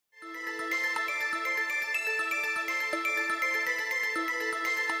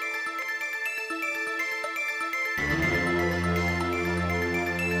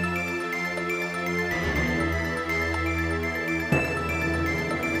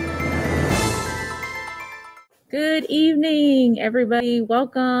Good evening, everybody.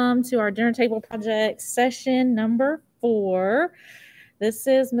 Welcome to our dinner table project session number 4. This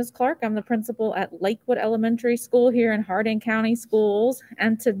is Ms. Clark. I'm the principal at Lakewood Elementary School here in Hardin County Schools.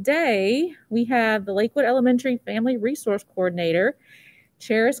 And today we have the Lakewood Elementary Family Resource Coordinator,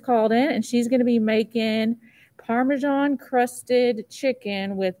 Cheris, called in, and she's going to be making Parmesan crusted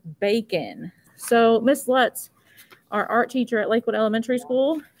chicken with bacon. So Ms. Lutz, our art teacher at Lakewood Elementary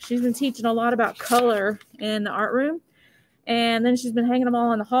School, she's been teaching a lot about color in the art room. And then she's been hanging them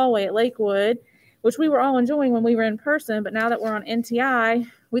all in the hallway at Lakewood, which we were all enjoying when we were in person. But now that we're on NTI,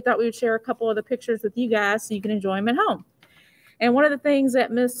 we thought we would share a couple of the pictures with you guys so you can enjoy them at home. And one of the things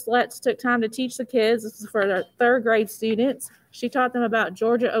that Ms. Letts took time to teach the kids, this is for their 3rd grade students, she taught them about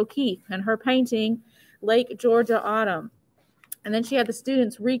Georgia O'Keeffe and her painting, Lake Georgia Autumn. And then she had the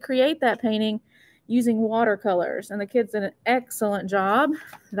students recreate that painting using watercolors, and the kids did an excellent job.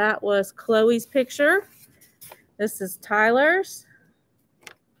 That was Chloe's picture. This is Tyler's,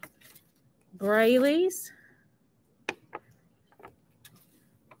 Braylee's,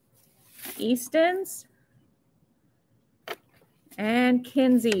 Easton's, and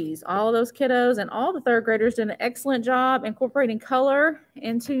Kenzie's. All of those kiddos and all the 3rd graders did an excellent job incorporating color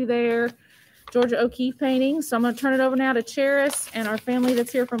into their Georgia O'Keeffe painting. So I'm going to turn it over now to Cheris and our family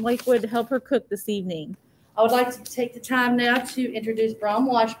that's here from Lakewood to help her cook this evening. I would like to take the time now to introduce Brom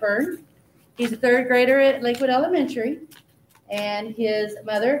Washburn. He's a 3rd grader at Lakewood Elementary, and his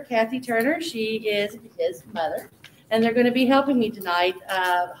mother, Kathy Turner, she is his mother, and they're going to be helping me tonight,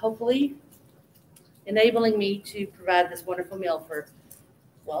 hopefully enabling me to provide this wonderful meal for,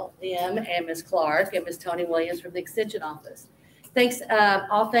 well, them and Ms. Clark and Ms. Tony Williams from the Extension Office. Thanks,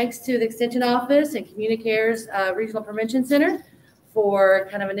 all thanks to the Extension Office and CommuniCare's Regional Prevention Center for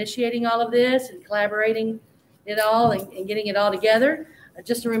kind of initiating all of this and collaborating it all and getting it all together.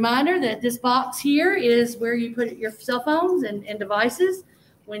 Just a reminder that this box here is where you put your cell phones and devices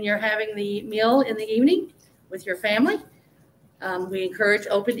when you're having the meal in the evening with your family. We encourage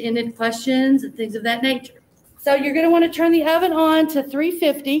open-ended questions and things of that nature. So you're going to want to turn the oven on to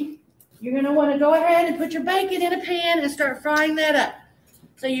 350. You're going to want to go ahead and put your bacon in a pan and start frying that up.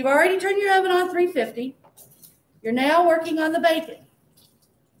 So you've already turned your oven on 350. You're now working on the bacon.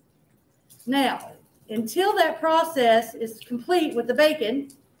 Now, until that process is complete with the bacon,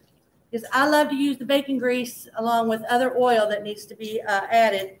 because I love to use the bacon grease along with other oil that needs to be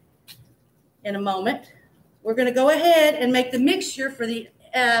added in a moment, we're going to go ahead and make the mixture for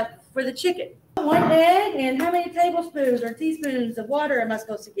the chicken. 1 egg, and how many tablespoons or teaspoons of water am I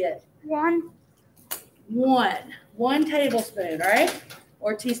supposed to get? 1. 1 tablespoon, right?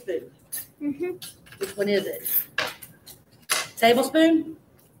 Or teaspoon? Mm-hmm. Which one is it? Tablespoon?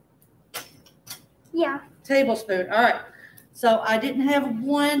 Yeah. Tablespoon. All right. So I didn't have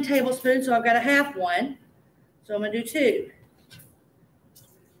 1 tablespoon, so I've got a half one. So I'm going to do 2.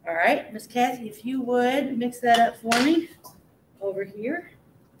 All right. Miss Kathy, if you would mix that up for me over here.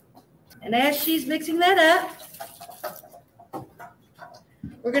 And as she's mixing that up,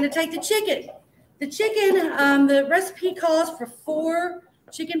 we're going to take the chicken. The chicken, the recipe calls for 4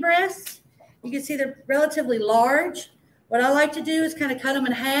 chicken breasts. You can see they're relatively large. What I like to do is kind of cut them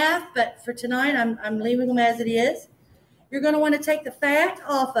in half, but for tonight, I'm leaving them as it is. You're going to want to take the fat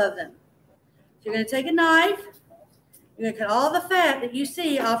off of them. So you're going to take a knife. You're going to cut all the fat that you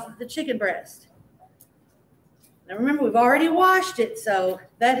see off of the chicken breast. Now remember, we've already washed it, so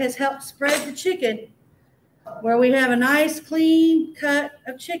that has helped spread the chicken where we have a nice clean cut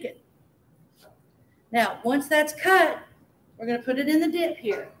of chicken. Now, once that's cut, we're going to put it in the dip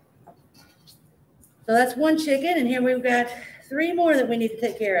here. So that's 1 chicken, and here we've got 3 more that we need to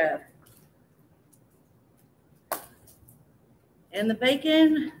take care of. And the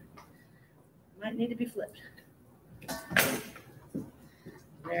bacon might need to be flipped.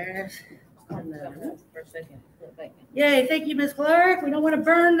 There's another. Yay, thank you, Ms. Clark. We don't want to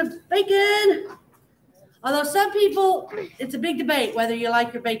burn the bacon. Although some people, it's a big debate whether you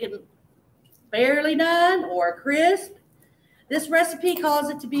like your bacon barely done or crisp. This recipe calls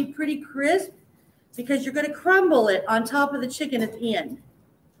it to be pretty crisp because you're going to crumble it on top of the chicken at the end.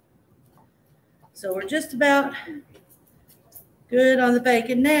 So we're just about good on the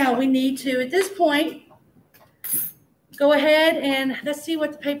bacon. Now we need to, at this point, go ahead and let's see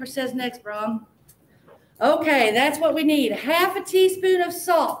what the paper says next, Brom. Okay, that's what we need. 1/2 teaspoon of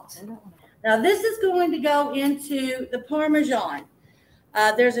salt. Now this is going to go into the Parmesan.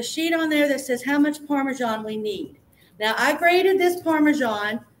 There's a sheet on there that says how much Parmesan we need. Now I graded this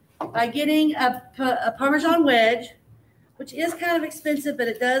Parmesan by getting a Parmesan wedge, which is kind of expensive, but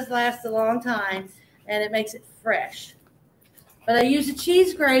it does last a long time, and it makes it fresh. But I use a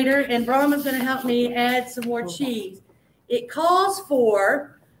cheese grater, and Brahma's going to help me add some more cheese. It calls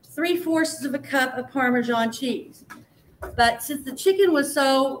for 3/4 of a cup of Parmesan cheese. But since the chicken was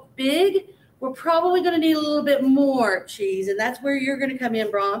so big, we're probably going to need a little bit more cheese, and that's where you're going to come in,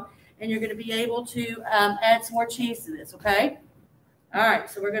 Brahm, and you're going to be able to add some more cheese to this, okay? All right,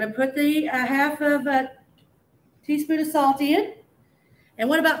 so we're going to put the half of a teaspoon of salt in. And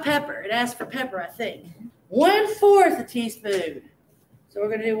what about pepper? It asks for pepper, I think. 1/4 a teaspoon. So we're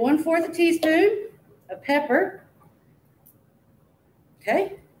going to do 1/4 a teaspoon of pepper.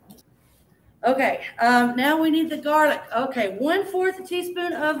 Okay. Okay, now we need the garlic. Okay, 1/4 a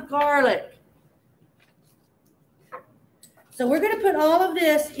teaspoon of garlic. So we're going to put all of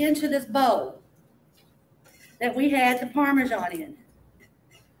this into this bowl that we had the Parmesan in.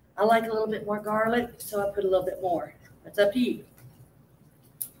 I like a little bit more garlic, so I put a little bit more. That's up to you.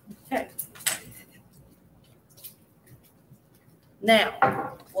 Okay.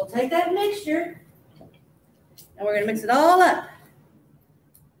 Now, we'll take that mixture, and we're going to mix it all up.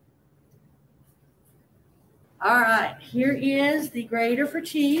 All right, here is the grater for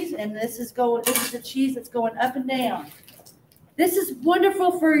cheese, and this is the cheese that's going up and down. This is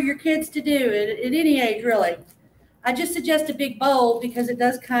wonderful for your kids to do at any age, really. I just suggest a big bowl because it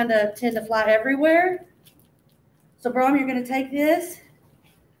does kind of tend to fly everywhere. So, Brahm, you're going to take this.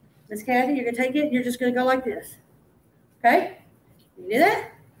 Miss Kathy, you're going to take it, and you're just going to go like this. Okay? You do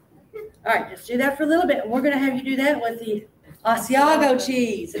that? All right, just do that for a little bit. And we're going to have you do that with the Asiago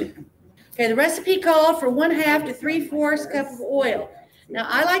cheese. Okay, the recipe called for 1/2 to 3/4 cup of oil. Now,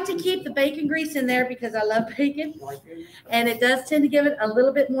 I like to keep the bacon grease in there because I love bacon, and it does tend to give it a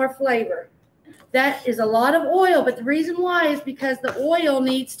little bit more flavor. That is a lot of oil, but the reason why is because the oil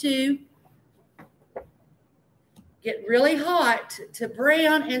needs to get really hot to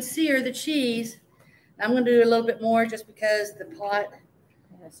brown and sear the cheese. I'm going to do a little bit more just because the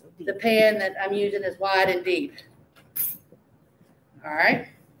pan that I'm using is wide and deep. All right.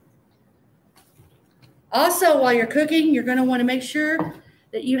 Also, while you're cooking, you're going to want to make sure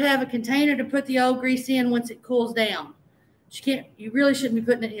that you have a container to put the old grease in once it cools down. You really shouldn't be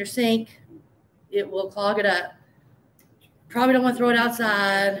putting it in your sink. It will clog it up. Probably don't want to throw it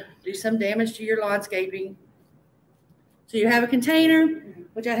outside, do some damage to your landscaping. So you have a container,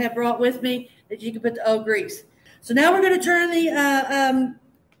 which I have brought with me, that you can put the old grease. So now we're going to turn the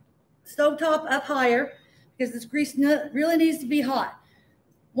stovetop up higher because this grease really needs to be hot.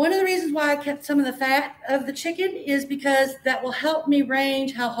 One of the reasons why I kept some of the fat of the chicken is because that will help me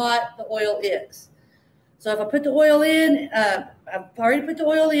range how hot the oil is. So if I put the oil in, I've already put the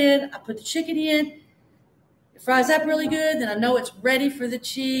oil in, I put the chicken in, it fries up really good, then I know it's ready for the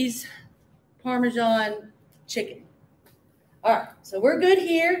cheese Parmesan chicken. All right, so we're good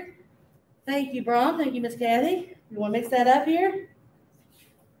here. Thank you, Brahm. Thank you, Miss Kathy. You want to mix that up here?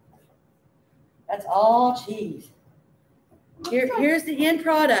 That's all cheese. Here's the end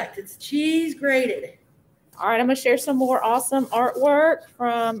product. It's cheese grated. All right, I'm going to share some more awesome artwork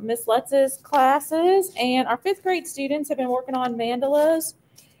from Miss Lutz's classes. And our 5th grade students have been working on mandalas.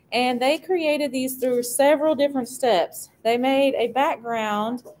 And they created these through several different steps. They made a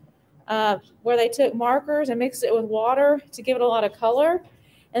background where they took markers and mixed it with water to give it a lot of color.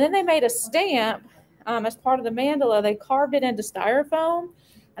 And then they made a stamp as part of the mandala. They carved it into styrofoam.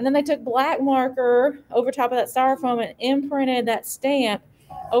 And then they took black marker over top of that styrofoam and imprinted that stamp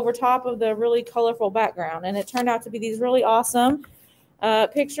over top of the really colorful background. And it turned out to be these really awesome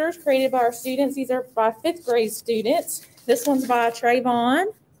pictures created by our students. These are by 5th grade students. This one's by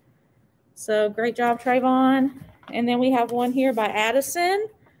Trayvon. So great job, Trayvon. And then we have one here by Addison.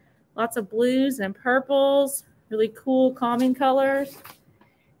 Lots of blues and purples, really cool, calming colors.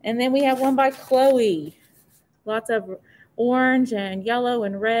 And then we have one by Chloe. Lots of orange and yellow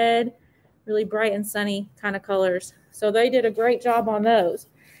and red, really bright and sunny kind of colors. So they did a great job on those.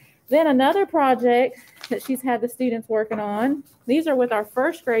 Then another project that she's had the students working on, these are with our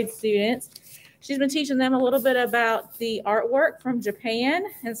 1st grade students. She's been teaching them a little bit about the artwork from Japan.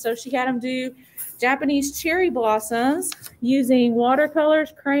 And so she had them do Japanese cherry blossoms using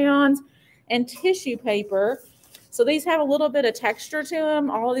watercolors, crayons, and tissue paper. So these have a little bit of texture to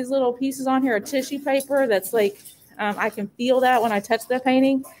them. All of these little pieces on here are tissue paper that's like, I can feel that when I touch the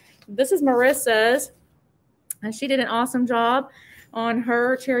painting. This is Marissa's, and she did an awesome job on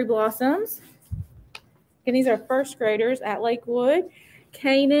her cherry blossoms. And these are 1st graders at Lakewood.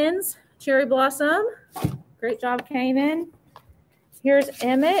 Kanan's cherry blossom. Great job, Kanan. Here's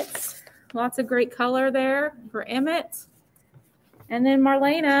Emmett's. Lots of great color there for Emmett. And then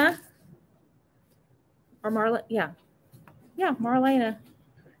Marlena. Or Marlena. Yeah, Marlena.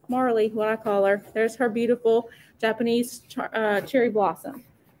 Marley, what I call her. There's her beautiful Japanese cherry blossom.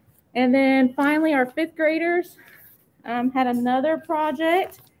 And then finally, our 5th graders had another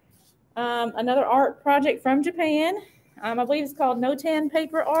project, another art project from Japan. I believe it's called Notan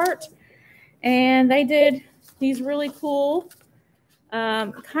paper art. And they did these really cool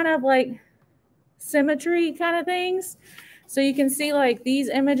kind of like symmetry kind of things. So you can see like these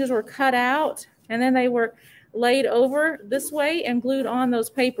images were cut out and then they were laid over this way and glued on those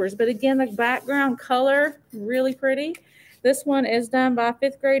papers. But again, the background color, really pretty. This one is done by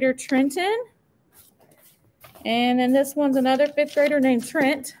 5th grader Trenton. And then this one's another 5th grader named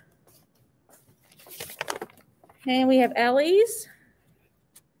Trent. And we have Ellie's.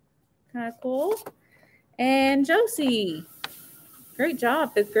 Kind of cool. And Josie. Great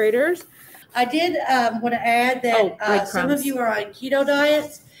job, 5th graders. I did want to add that some of you are on keto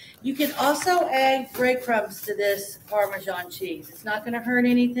diets. You can also add breadcrumbs to this Parmesan cheese. It's not going to hurt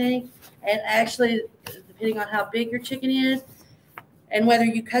anything. And actually, depending on how big your chicken is and whether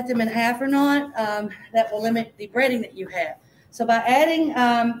you cut them in half or not, that will limit the breading that you have. So by adding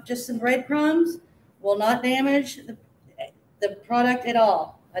just some breadcrumbs will not damage the product at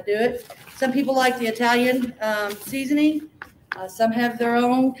all. I do it. Some people like the Italian seasoning. Some have their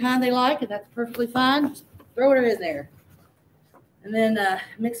own kind they like, and that's perfectly fine. Just throw it in there. And then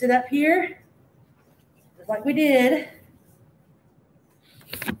mix it up here, just like we did.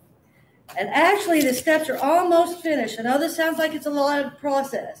 And actually, the steps are almost finished. I know this sounds like it's a lot of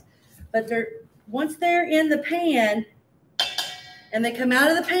process, but once they're in the pan and they come out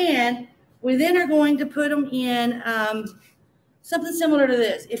of the pan, we then are going to put them in something similar to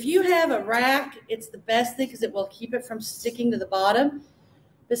this. If you have a rack, it's the best thing because it will keep it from sticking to the bottom.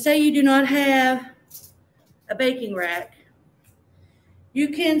 But say you do not have a baking rack, you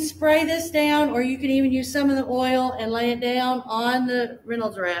can spray this down, or you can even use some of the oil and lay it down on the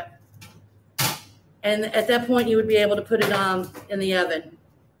Reynolds wrap. And at that point, you would be able to put it in the oven.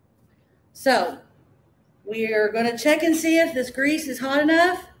 So we are going to check and see if this grease is hot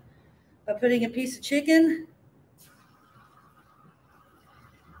enough by putting a piece of chicken.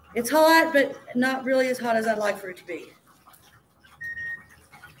 It's hot, but not really as hot as I'd like for it to be.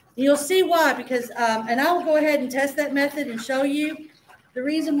 You'll see why, because, and I will go ahead and test that method and show you. The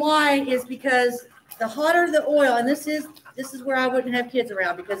reason why is because the hotter the oil, and this is where I wouldn't have kids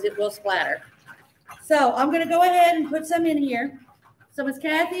around because it will splatter. So I'm going to go ahead and put some in here. So Miss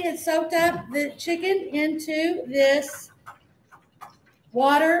Kathy has soaked up the chicken into this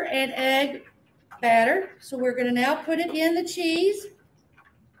water and egg batter. So we're going to now put it in the cheese.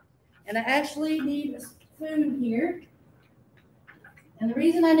 And I actually need a spoon here. And the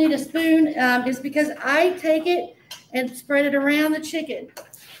reason I need a spoon is because I take it and spread it around the chicken.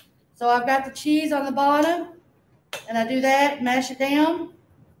 So I've got the cheese on the bottom, and I do that, mash it down.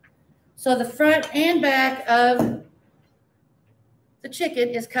 So the front and back of the chicken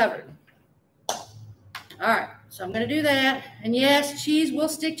is covered. All right, so I'm going to do that. And yes, cheese will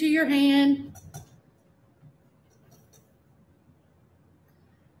stick to your hand.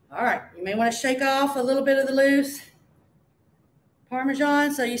 All right, you may want to shake off a little bit of the loose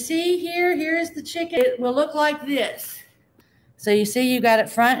Parmesan. So you see here is the chicken. It will look like this. So you see you got it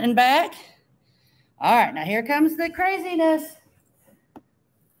front and back. All right, now here comes the craziness.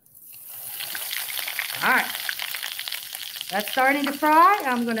 All right, that's starting to fry.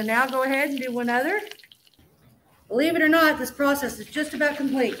 I'm going to now go ahead and do one other. Believe it or not, this process is just about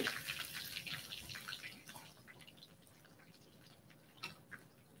complete.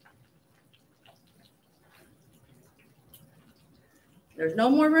 There's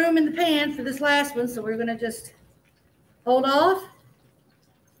no more room in the pan for this last one, so we're going to just hold off.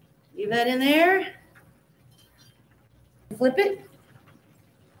 Leave that in there. Flip it.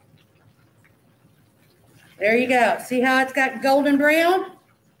 There you go. See how it's got golden brown?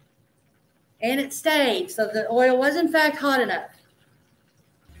 And it stayed, so the oil was in fact hot enough.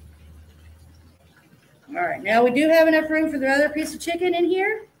 All right, now we do have enough room for the other piece of chicken in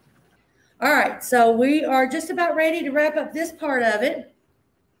here. All right, so we are just about ready to wrap up this part of it.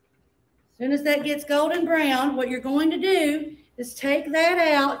 As soon as that gets golden brown, what you're going to do is take that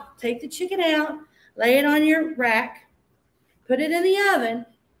out, take the chicken out, lay it on your rack, put it in the oven.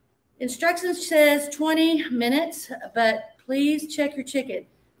 Instructions says 20 minutes, but please check your chicken.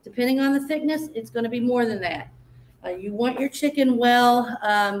 Depending on the thickness, it's going to be more than that. You want your chicken well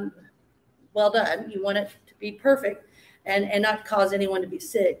done. You want it to be perfect and not cause anyone to be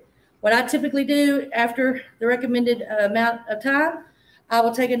sick. What I typically do after the recommended amount of time, I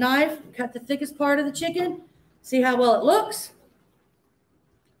will take a knife, cut the thickest part of the chicken, see how well it looks,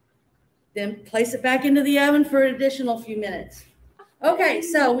 then place it back into the oven for an additional few minutes. Okay,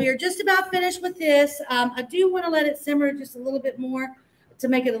 so we are just about finished with this. I do want to let it simmer just a little bit more to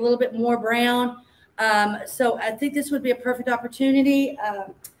make it a little bit more brown. So I think this would be a perfect opportunity.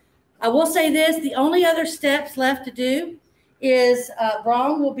 I will say this, the only other steps left to do is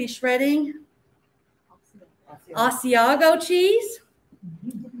Ron will be shredding Asiago cheese.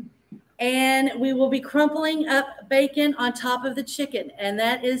 And we will be crumpling up bacon on top of the chicken. And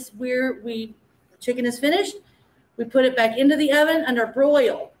that is where chicken is finished. We put it back into the oven under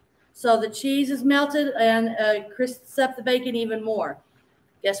broil. So the cheese is melted and crisps up the bacon even more.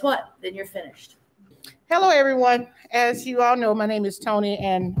 Guess what? Then you're finished. Hello, everyone. As you all know, my name is Tony,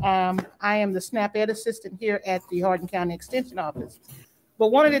 and I am the SNAP Ed assistant here at the Hardin County Extension Office. But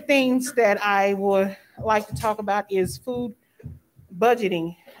one of the things that I would like to talk about is food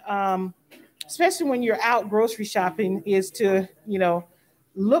budgeting, especially when you're out grocery shopping, is to,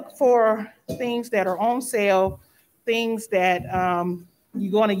 look for things that are on sale, things that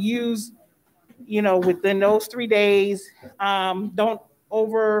you're going to use, within those 3 days. Don't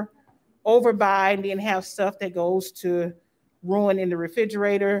overbuy and then have stuff that goes to ruin in the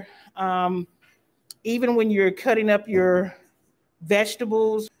refrigerator. Even when you're cutting up your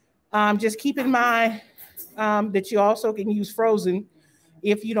vegetables, just keep in mind that you also can use frozen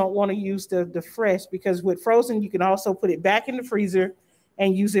if you don't want to use the fresh, because with frozen, you can also put it back in the freezer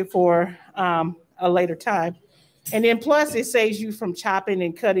and use it for a later time. And then plus it saves you from chopping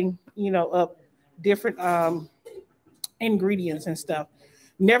and cutting, up different ingredients and stuff.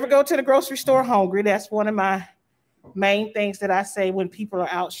 Never go to the grocery store hungry. That's one of my main things that I say when people are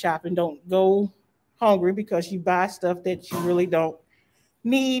out shopping. Don't go hungry because you buy stuff that you really don't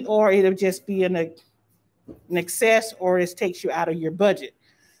need, or it'll just be an excess, or it takes you out of your budget.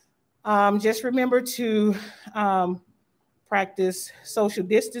 Just remember to practice social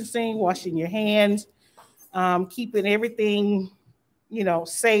distancing, washing your hands, keeping everything,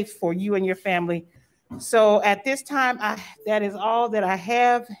 safe for you and your family. So at this time, that is all that I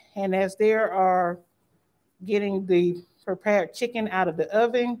have. And as they are getting the prepared chicken out of the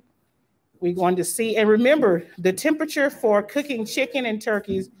oven, we're going to see. And remember, the temperature for cooking chicken and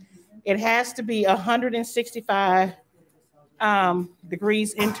turkeys, it has to be 165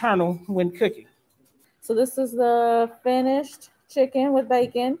 degrees internal when cooking. So this is the finished chicken with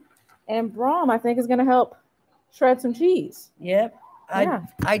bacon. And Brom, I think, is going to help shred some cheese. Yep.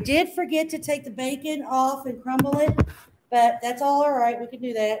 I did forget to take the bacon off and crumble it, but that's all right. We can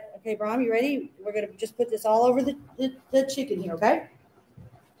do that. Okay, Brom, you ready? We're going to just put this all over the chicken here, okay?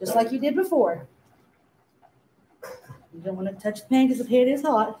 Just like you did before. You don't want to touch the pan because the pan is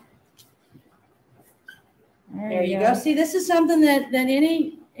hot. There you go. See, this is something that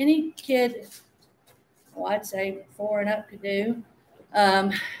any kid, well, I'd say 4 and up could do.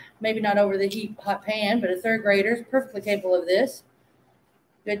 Maybe not over the hot pan, but a third grader is perfectly capable of this.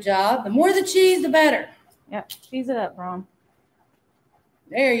 Good job. The more the cheese, the better. Yeah, cheese it up, Ron.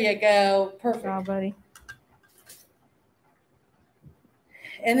 There you go. Perfect. Good job, buddy.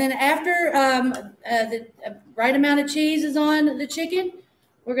 And then after the right amount of cheese is on the chicken,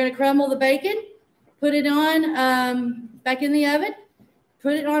 we're going to crumble the bacon, put it on back in the oven,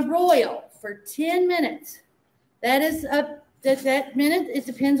 put it on broil for 10 minutes. That is that minute. It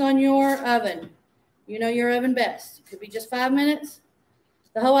depends on your oven. You know your oven best. It could be just 5 minutes.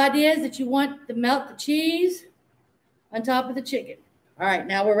 The whole idea is that you want to melt the cheese on top of the chicken. All right,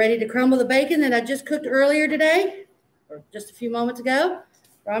 now we're ready to crumble the bacon that I just cooked earlier today, or just a few moments ago.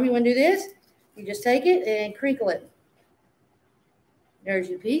 Rom, you want to do this? You just take it and crinkle it. There's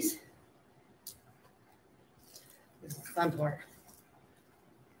your piece. This is the fun part.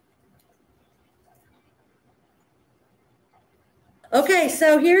 Okay,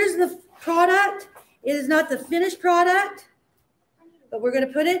 so here's the product. It is not the finished product, but we're going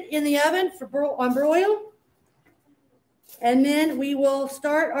to put it in the oven on broil. And then we will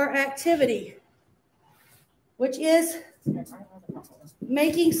start our activity, which is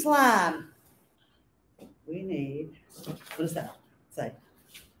making slime. We need, what does that say?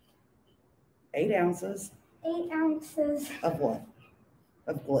 8 ounces. 8 ounces. Of what?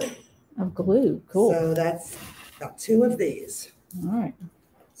 Of glue. Of glue. Cool. So that's got 2 of these. All right.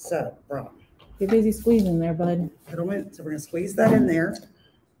 So, Ron, Get busy squeezing there, bud. put them in. So we're going to squeeze that in there.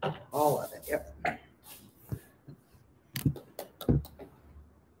 All of it. Yep.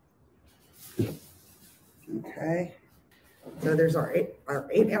 Okay. So there's our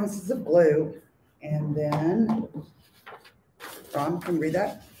 8 ounces of glue. And then, Ron, can you read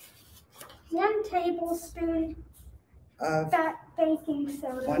that? 1 tablespoon Of baking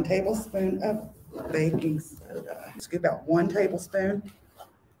soda. 1 tablespoon of baking soda. Scoop out 1 tablespoon.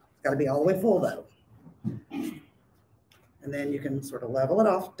 It's got to be all the way full though. And then you can sort of level it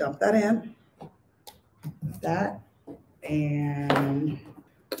off, dump that in. That, and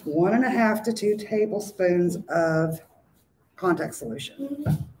 1.5 to 2 tablespoons of contact solution.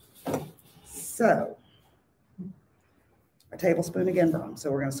 So a tablespoon again, Brom.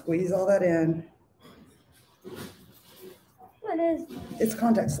 So we're going to squeeze all that in. What is? It's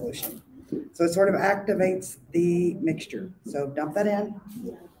contact solution. So it sort of activates the mixture. So dump that in.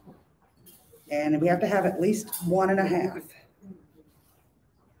 And we have to have at least 1.5.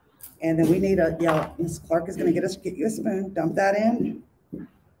 And then we need Miss Clark is going to get you a spoon, dump that in.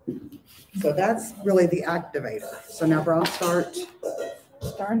 So that's really the activator. So now Brom, start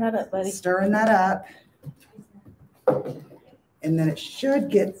Stirring that up, buddy. stirring that up. And then it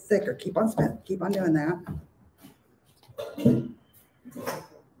should get thicker. Keep on doing that.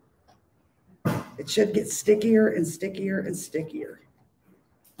 It should get stickier and stickier and stickier.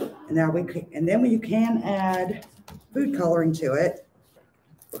 And now you can add food coloring to it.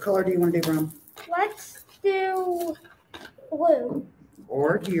 What color do you want to do, Brom? Let's do blue.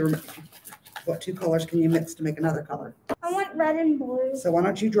 Or what 2 colors can you mix to make another color? I want red and blue. So why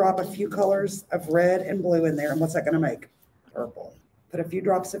don't you drop a few colors of red and blue in there, and what's that going to make? Purple. Put a few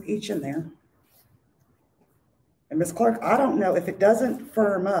drops of each in there. And Miss Clark, I don't know if it doesn't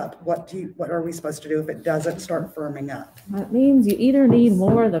firm up, what are we supposed to do if it doesn't start firming up? That means you either need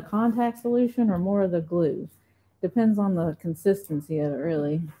more of the contact solution or more of the glue. Depends on the consistency of it,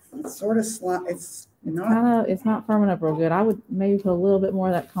 really. It's sort of slime. It's not firming up real good. I would maybe put a little bit more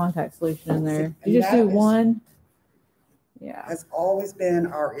of that contact solution in there. And You just do that one. Yeah. has always been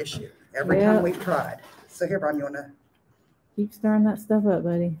our issue every time we've tried. So here, Brian, you want to? Keep stirring that stuff up,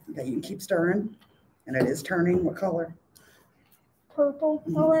 buddy. Okay, you can keep stirring, and it is turning. What color? Purple a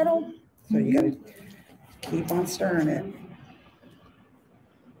little. So you got to keep on stirring it.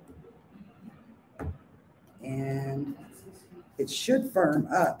 And it should firm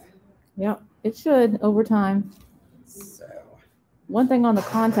up. Yep, it should over time. So One thing on the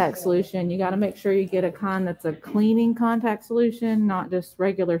contact solution, you got to make sure you get a kind that's a cleaning contact solution, not just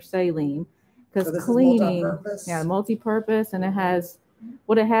regular saline. Because this is cleaning, multi-purpose? yeah, multi-purpose, and it has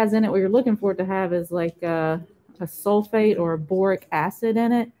what it has in it. What you're looking for it to have is like a sulfate or a boric acid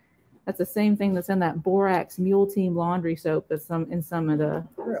in it. That's the same thing that's in that borax Mule Team laundry soap that's in some of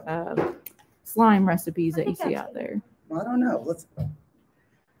the slime recipes that you see out there. Well, I don't know.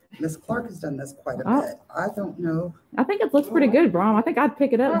 Miss Clark has done this quite a bit. I don't know. I think it looks pretty good, Brom. I think I'd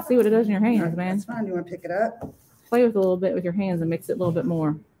pick it up and see what it does in your hands, man. That's fine. You want to pick it up? Play with it a little bit with your hands and mix it a little bit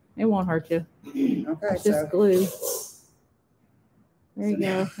more. It won't hurt you. Okay. It's just glue. There you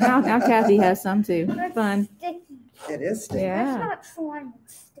go. Now Kathy has some too. Fun. Sticky. It is sticky. Yeah. It's not slime.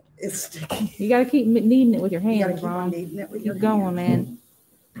 It's sticky. It's sticky. You got to keep kneading it with your You got to hands, keep on Brom. kneading it with your Keep going, hand.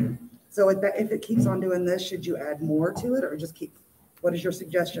 man. So if it keeps on doing this, should you add more to it or just keep? What is your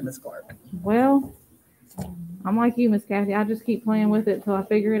suggestion, Miss Clark? Well, I'm like you, Miss Kathy. I just keep playing with it until I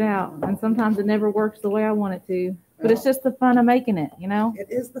figure it out. And sometimes it never works the way I want it to. But it's just the fun of making it, you know? It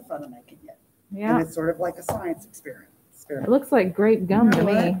is the fun of making it. Yeah. And it's sort of like a science experiment. It looks like grape gum to You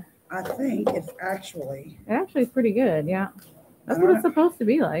know me. what? I think it's actually. It actually is pretty good, yeah. That's what it's supposed to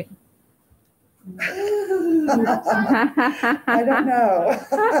be like. I don't know.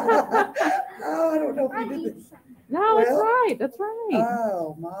 Oh, I don't know if you did this. No, that's Well, right. That's right.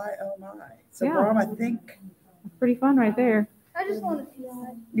 Oh my, oh my. So Yeah. Brom, I think It's pretty fun right there. I just want to feel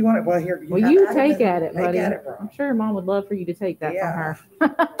it. you want it. Well, here. Well, have you it. take at it, Take buddy. at it, Brom. I'm sure Mom would love for you to take that Yeah. from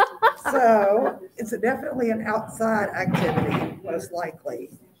her. So it's definitely an outside activity, most likely,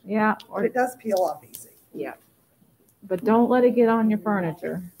 Yeah. but it does peel off easy. Yeah. But don't let it get on your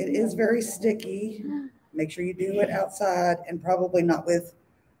furniture. It is very sticky. Make sure you do it outside and probably not with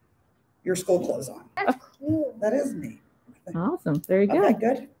your school clothes on. That's cool. That is neat. Awesome. There you go. Okay,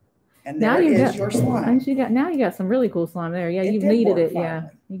 good. And Now there you is got- your I slime. think you got some really cool slime there. Yeah, It you've did kneaded work it. Yeah.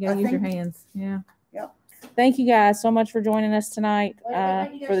 finally. You gotta I use your think- hands. Yeah. Yep. Thank you guys so much for joining us tonight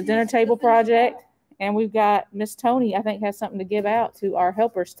for the dinner table project. And we've got Miss Tony, I think, has something to give out to our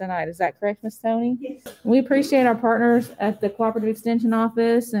helpers tonight. Is that correct, Miss Tony? Yes. We appreciate our partners at the Cooperative Extension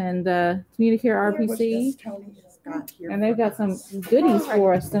Office and Communicare Which RPC. Miss Tony has got here And they've for got us. some goodies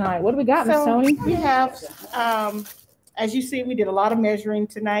for us tonight. What do we got, Miss So Tony? we have, as you see, we did a lot of measuring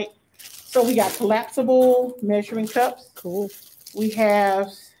tonight. So we got collapsible measuring cups. Cool. We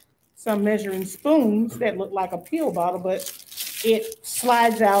have some measuring spoons that look like a pill bottle, but it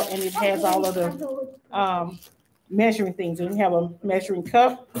slides out and it has all of the measuring things. And we have a measuring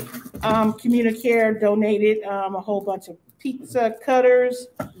cup. Communicare donated a whole bunch of pizza cutters.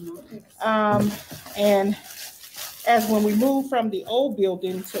 And as when we moved from the old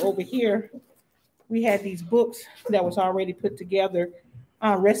building to over here, we had these books that was already put together,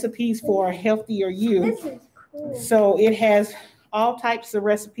 recipes for a healthier you. This is cool. So it has all types of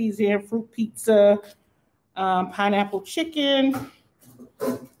recipes in: fruit pizza, pineapple chicken,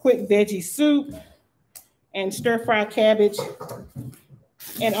 quick veggie soup, and stir-fry cabbage.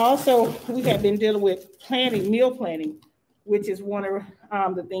 And also, we have been dealing with meal planning, which is one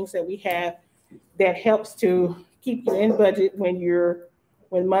of the things that we have that helps to keep you in budget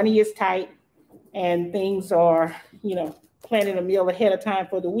when money is tight and things are, planning a meal ahead of time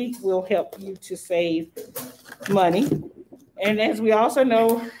for the week will help you to save money. And as we also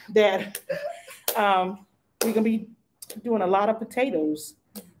know that we're going to be doing a lot of potatoes.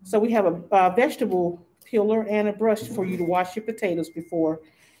 So we have a vegetable peeler and a brush for you to wash your potatoes before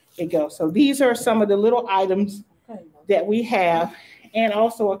it goes. So these are some of the little items that we have, and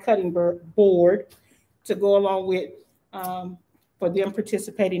also a cutting board to go along with for them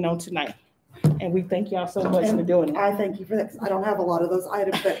participating on tonight. And we thank y'all so much for doing it. I thank you for this. I don't have a lot of those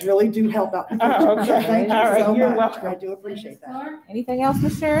items that really do help out. Okay. Thank you All right. so You're much. welcome. I do appreciate that. Anything else,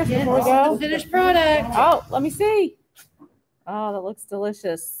 Ms. Sheriff, Yes, before we go? finished product. Oh, let me see. Oh, that looks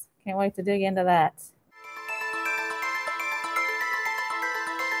delicious. Can't wait to dig into that.